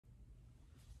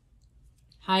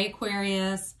Hi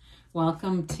Aquarius,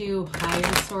 welcome to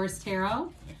Higher Source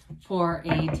Tarot for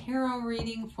a tarot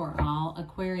reading for all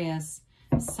Aquarius,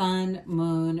 Sun,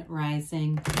 Moon,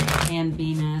 Rising, and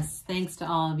Venus. Thanks to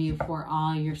all of you for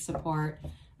all your support.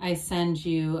 I send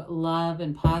you love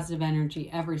and positive energy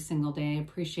every single day. I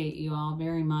appreciate you all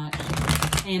very much.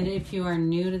 And if you are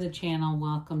new to the channel,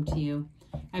 welcome to you.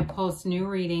 I post new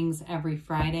readings every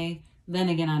Friday, then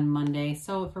again on Monday.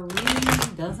 So if a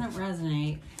reading doesn't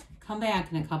resonate, come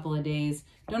back in a couple of days.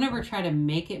 Don't ever try to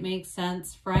make it make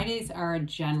sense. Fridays are a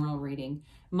general reading.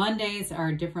 Mondays are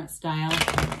a different style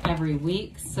every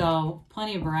week. So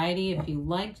plenty of variety. If you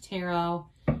like tarot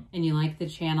and you like the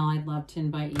channel, I'd love to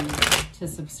invite you to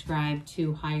subscribe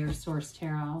to Higher Source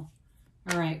Tarot.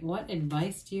 All right, what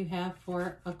advice do you have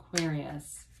for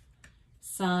Aquarius?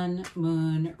 Sun,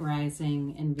 Moon,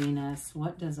 Rising, and Venus.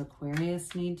 What does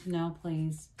Aquarius need to know,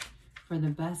 please? For the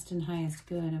best and highest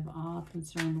good of all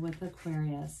concerned with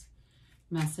Aquarius.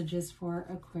 Messages for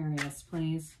Aquarius,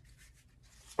 please.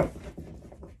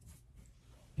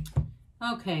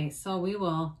 Okay, so we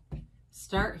will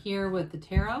start here with the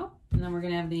tarot, and then we're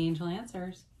going to have the angel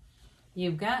answers.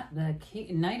 You've got the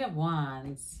Knight of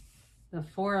Wands, the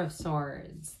Four of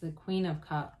Swords, the Queen of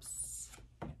Cups,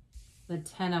 the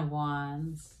Ten of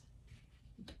Wands,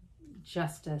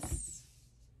 Justice,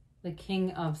 the King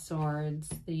of Swords,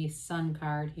 the Sun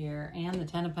card here, and the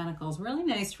Ten of Pentacles. Really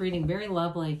nice reading, very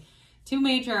lovely. Two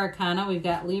major arcana. We've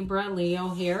got Libra, Leo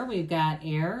here. We've got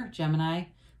Air, Gemini,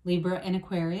 Libra, and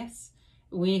Aquarius.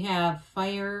 We have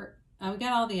fire. We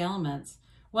got all the elements.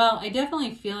 Well, I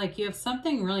definitely feel like you have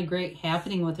something really great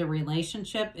happening with a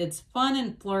relationship. It's fun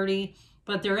and flirty,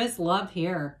 but there is love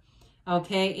here.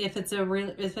 Okay, if it's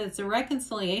a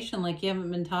reconciliation, like you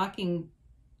haven't been talking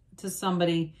to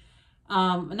somebody,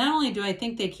 not only do I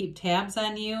think they keep tabs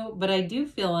on you, but I do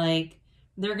feel like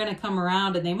they're going to come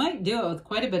around, and they might do it with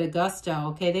quite a bit of gusto.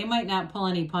 Okay, they might not pull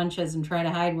any punches and try to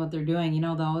hide what they're doing. You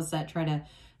know, those that try to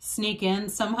sneak in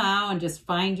somehow and just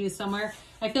find you somewhere.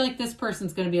 I feel like this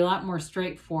person's going to be a lot more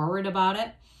straightforward about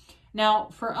it. Now,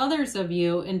 for others of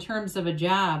you, in terms of a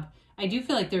job, I do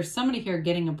feel like there's somebody here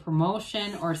getting a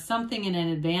promotion or something in an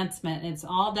advancement. It's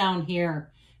all down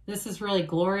here. This is really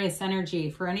glorious energy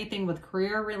for anything with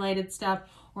career-related stuff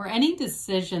or any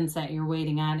decisions that you're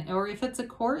waiting on, or if it's a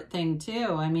court thing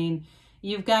too. I mean,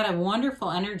 you've got a wonderful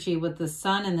energy with the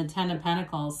Sun and the Ten of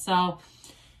Pentacles. So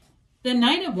the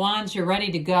Knight of Wands, you're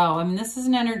ready to go. I mean, this is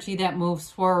an energy that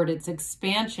moves forward. It's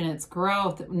expansion, it's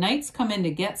growth. Knights come in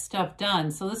to get stuff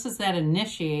done. So this is that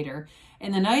initiator.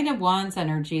 And the Knight of Wands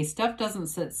energy, stuff doesn't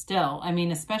sit still. I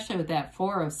mean, especially with that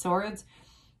Four of Swords,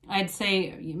 I'd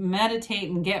say meditate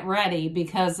and get ready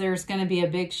because there's going to be a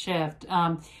big shift.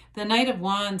 The Knight of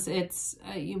Wands, it's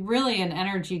really an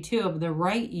energy too of the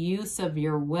right use of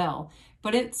your will,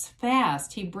 but it's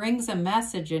fast. He brings a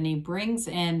message and he brings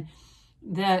in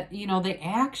the, you know, the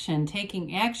action,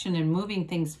 taking action and moving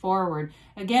things forward.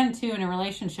 Again, too, in a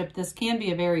relationship, this can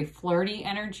be a very flirty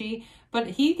energy, but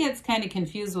he gets kind of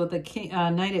confused with the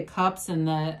Knight of Cups on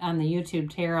the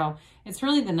YouTube tarot. It's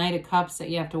really the Knight of Cups that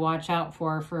you have to watch out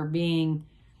for being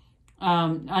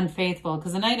unfaithful,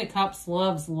 because the Knight of Cups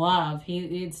loves love.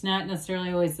 It's not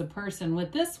necessarily always the person.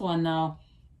 With this one, though,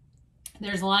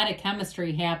 there's a lot of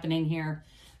chemistry happening here.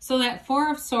 So that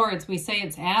Four of Swords, we say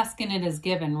it's ask and it is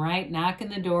given, right? Knock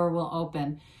and the door will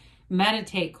open.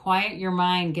 Meditate, quiet your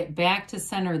mind, get back to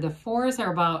center. The fours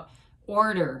are about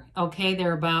order, okay?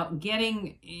 They're about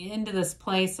getting into this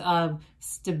place of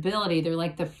stability. They're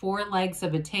like the four legs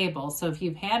of a table. So if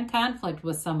you've had conflict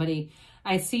with somebody,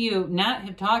 I see you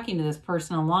not talking to this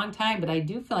person a long time, but I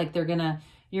do feel like you're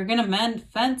gonna mend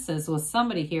fences with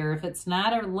somebody here. If it's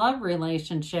not a love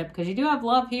relationship, because you do have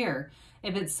love here.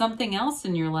 If it's something else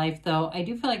in your life, though, I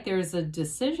do feel like there's a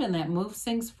decision that moves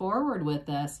things forward with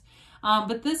this.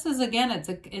 But this is, again,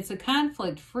 it's a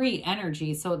conflict-free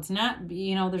energy. So it's not,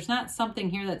 you know, there's not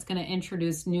something here that's going to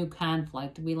introduce new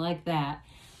conflict. We like that.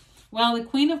 Well, the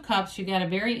Queen of Cups, you got a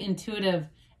very intuitive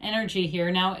energy here.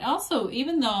 Now, also,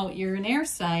 even though you're an air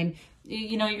sign,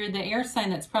 you know, you're the air sign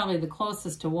that's probably the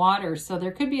closest to water. So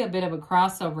there could be a bit of a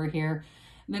crossover here.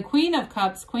 The Queen of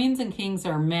Cups, queens and kings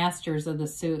are masters of the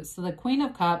suit. So the Queen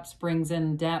of Cups brings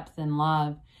in depth and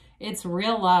love. It's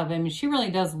real love. I mean, she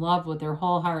really does love with her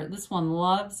whole heart. This one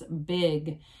loves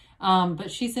big, but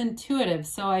she's intuitive.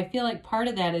 So I feel like part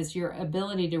of that is your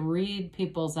ability to read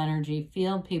people's energy,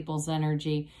 feel people's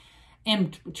energy,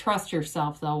 and trust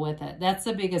yourself, though, with it. That's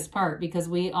the biggest part, because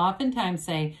we oftentimes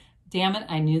say, damn it,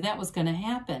 I knew that was going to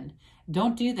happen.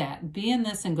 Don't do that. Be in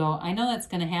this and go, I know that's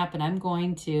going to happen. I'm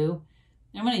going to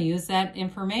I'm going to use that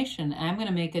information. I'm going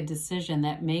to make a decision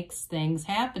that makes things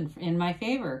happen in my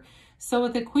favor. So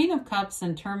with the Queen of Cups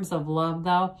in terms of love,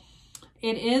 though,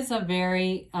 it is a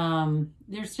very,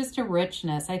 there's just a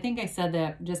richness. I think I said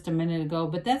that just a minute ago,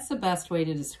 but that's the best way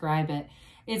to describe it.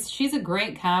 She's a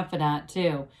great confidant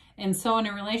too. And so in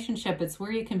a relationship, it's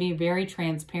where you can be very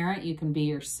transparent. You can be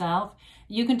yourself.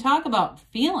 You can talk about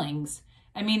feelings.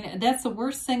 I mean, that's the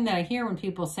worst thing that I hear when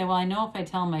people say, well, I know if I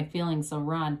tell them my feelings, they'll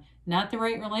run. Not the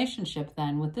right relationship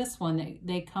then. With this one,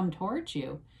 they come towards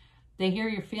you. They hear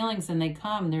your feelings and they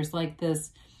come. There's like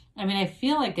this, I mean, I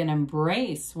feel like an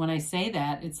embrace when I say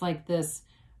that. It's like this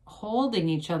holding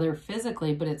each other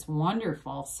physically, but it's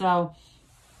wonderful. So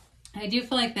I do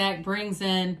feel like that brings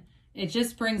in, it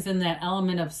just brings in that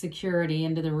element of security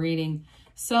into the reading.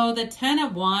 So the 10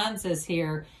 of Wands is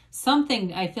here.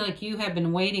 Something I feel like you have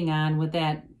been waiting on with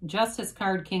that Justice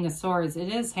card, King of Swords. It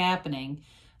is happening.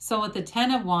 So with the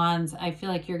 10 of Wands, I feel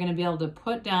like you're going to be able to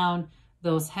put down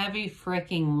those heavy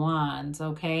freaking wands,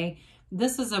 okay?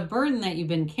 This is a burden that you've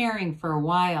been carrying for a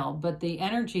while, but the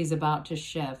energy is about to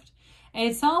shift.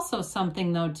 It's also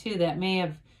something, though, too, that may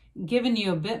have given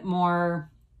you a bit more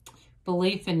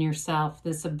belief in yourself,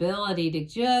 this ability to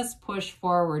just push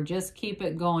forward, just keep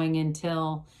it going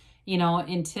until, you know,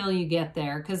 until you get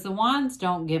there. Because the wands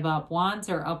don't give up. Wands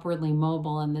are upwardly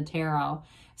mobile in the tarot.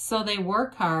 So they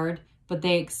work hard, but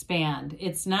they expand.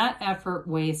 It's not effort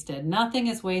wasted. Nothing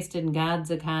is wasted in God's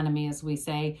economy, as we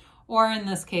say, or in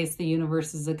this case, the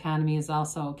universe's economy is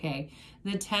also okay.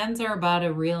 The 10s are about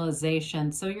a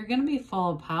realization. So you're going to be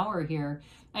full of power here.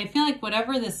 I feel like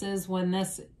whatever this is, when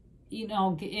this, you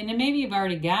know, and maybe you've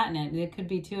already gotten it. It could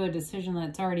be too a decision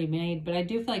that's already made, but I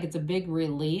do feel like it's a big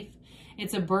relief.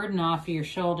 It's a burden off of your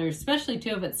shoulders, especially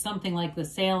too if it's something like the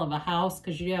sale of a house,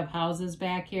 because you do have houses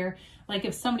back here. Like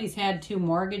if somebody's had 2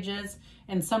 mortgages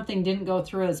and something didn't go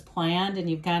through as planned and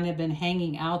you've kind of been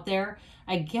hanging out there.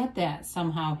 I get that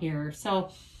somehow here. So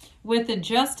with the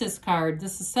Justice card,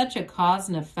 this is such a cause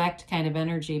and effect kind of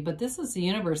energy, but this is the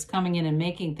universe coming in and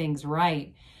making things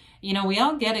right. You know, we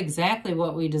all get exactly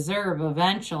what we deserve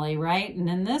eventually, right? And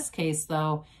in this case,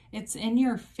 though, it's in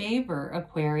your favor,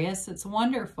 Aquarius. It's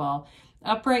wonderful.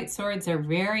 Upright swords are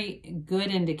very good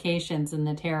indications in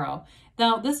the tarot.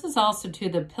 Now, this is also, too,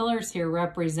 the pillars here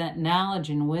represent knowledge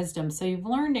and wisdom. So you've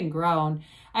learned and grown.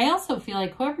 I also feel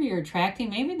like whoever you're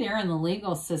attracting, maybe they're in the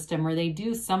legal system or they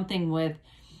do something with,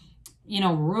 you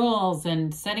know, rules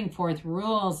and setting forth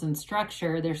rules and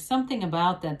structure. There's something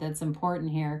about that that's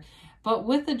important here. But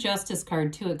with the Justice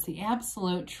card, too, it's the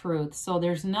absolute truth. So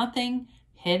there's nothing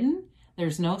hidden.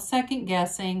 There's no second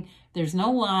guessing. There's no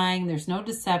lying. There's no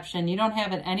deception. You don't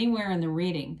have it anywhere in the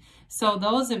reading. So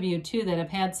those of you, too, that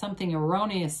have had something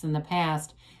erroneous in the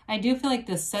past, I do feel like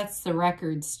this sets the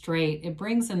record straight. It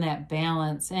brings in that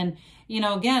balance. And, you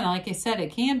know, again, like I said,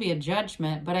 it can be a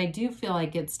judgment, but I do feel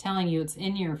like it's telling you it's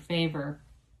in your favor.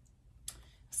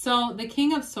 So the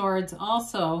King of Swords,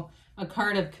 also a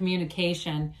card of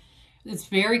communication. It's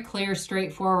very clear,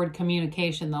 straightforward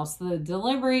communication, though. So the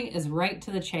delivery is right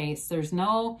to the chase. There's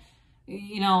no,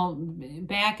 you know,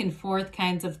 back and forth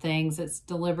kinds of things. It's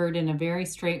delivered in a very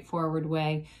straightforward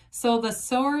way. So the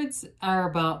swords are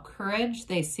about courage.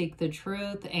 They seek the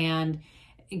truth. And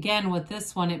again, with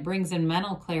this one, it brings in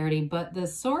mental clarity. But the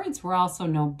swords were also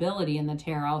nobility in the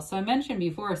tarot. So I mentioned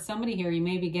before, somebody here, you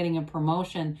may be getting a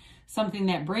promotion, something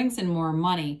that brings in more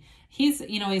money. He's,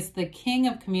 you know, he's the king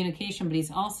of communication, but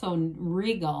he's also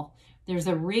regal. There's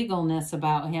a regalness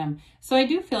about him. So I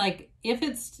do feel like if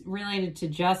it's related to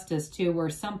justice too, or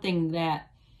something that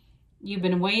you've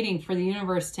been waiting for the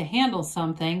universe to handle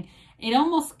something, it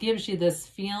almost gives you this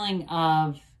feeling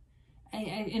of,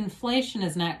 inflation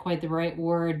is not quite the right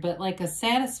word, but like a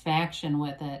satisfaction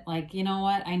with it. Like, you know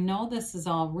what? I know this is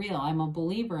all real. I'm a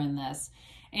believer in this.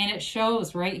 And it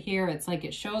shows right here. It's like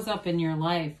it shows up in your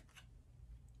life.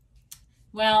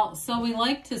 Well, so we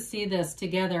like to see this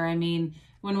together. I mean,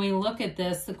 when we look at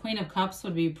this, the Queen of Cups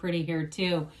would be pretty here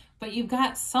too. But you've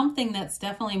got something that's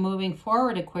definitely moving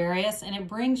forward, Aquarius, and it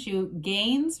brings you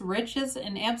gains, riches,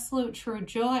 and absolute true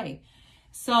joy.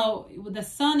 So the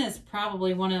Sun is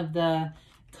probably one of the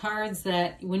cards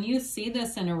that when you see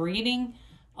this in a reading,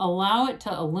 allow it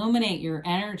to illuminate your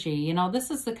energy. You know,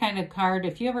 this is the kind of card,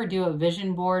 if you ever do a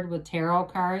vision board with tarot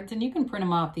cards, and you can print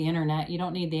them off the internet, you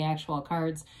don't need the actual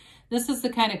cards. This is the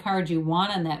kind of card you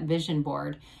want on that vision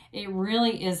board. It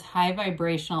really is high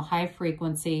vibrational, high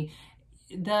frequency.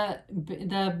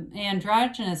 the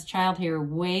androgynous child here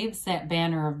waves that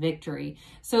banner of victory.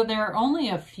 So there are only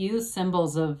a few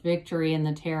symbols of victory in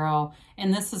the tarot,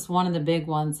 and this is one of the big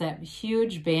ones, that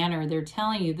huge banner. They're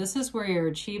telling you this is where your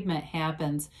achievement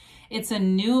happens. It's a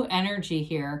new energy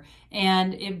here,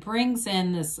 and it brings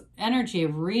in this energy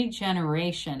of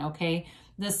regeneration, okay?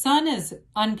 The sun is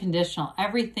unconditional.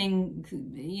 Everything,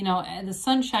 you know, the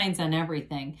sun shines on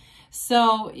everything.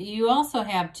 So you also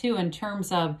have, too, in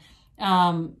terms of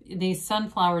these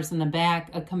sunflowers in the back,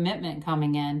 a commitment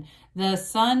coming in. The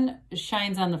sun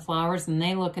shines on the flowers and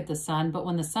they look at the sun, but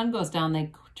when the sun goes down,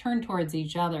 they turn towards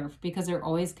each other because they're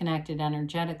always connected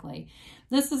energetically.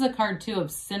 This is a card, too, of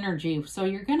synergy. So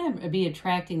you're going to be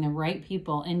attracting the right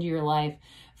people into your life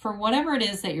for whatever it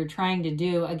is that you're trying to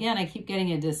do. Again, I keep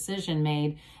getting a decision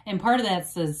made, and part of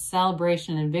that's the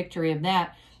celebration and victory of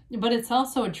that. But it's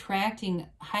also attracting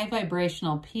high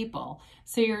vibrational people.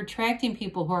 So you're attracting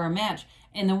people who are a match.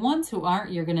 And the ones who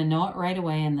aren't, you're going to know it right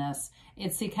away in this.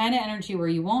 It's the kind of energy where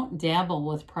you won't dabble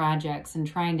with projects and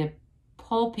trying to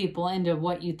pull people into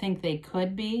what you think they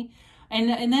could be.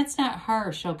 And that's not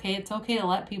harsh, okay? It's okay to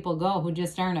let people go who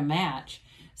just aren't a match.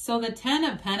 So the Ten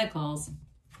of Pentacles,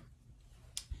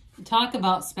 talk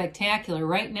about spectacular,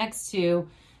 right next to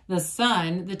the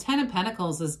sun. The Ten of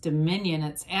Pentacles is dominion.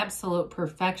 It's absolute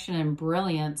perfection and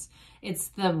brilliance. It's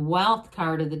the wealth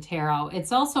card of the tarot.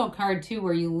 It's also a card, too,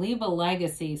 where you leave a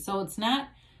legacy. So it's not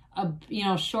a, you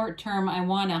know, short-term, I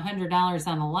won $100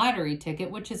 on a lottery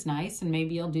ticket, which is nice, and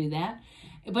maybe you'll do that.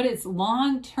 But it's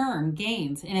long-term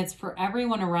gains, and it's for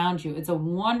everyone around you. It's a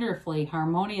wonderfully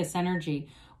harmonious energy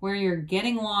where you're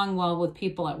getting along well with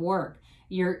people at work.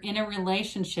 You're in a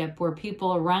relationship where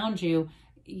people around you,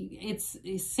 it's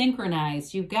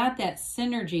synchronized. You've got that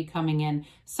synergy coming in.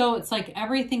 So it's like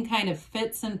everything kind of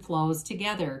fits and flows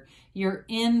together. You're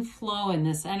in flow in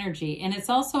this energy. And it's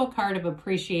also a card of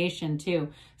appreciation too.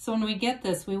 So when we get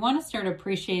this, we want to start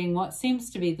appreciating what seems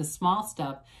to be the small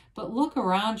stuff. But look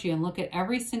around you and look at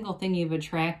every single thing you've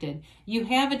attracted. You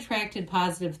have attracted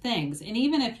positive things. And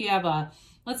even if you have a,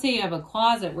 let's say you have a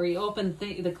closet where you open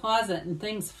the closet and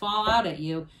things fall out at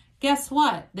you, guess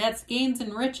what? That's gains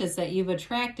and riches that you've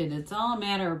attracted. It's all a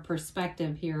matter of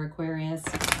perspective here, Aquarius.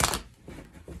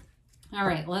 All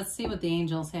right, let's see what the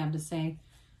angels have to say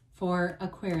for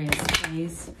Aquarius,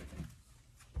 please.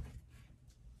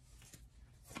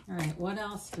 All right, what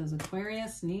else does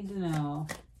Aquarius need to know?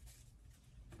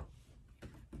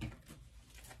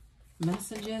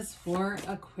 Messages for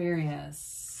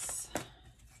Aquarius.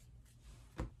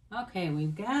 Okay,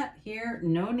 we've got here,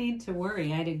 no need to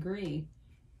worry. I'd agree.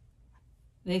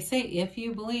 They say, if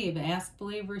you believe, ask,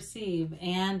 believe, receive,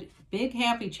 and big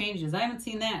happy changes. I haven't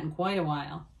seen that in quite a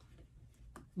while.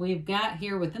 We've got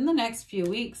here within the next few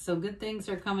weeks, so good things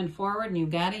are coming forward, and you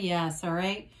got a yes, all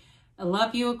right? I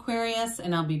love you, Aquarius,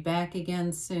 and I'll be back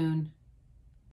again soon.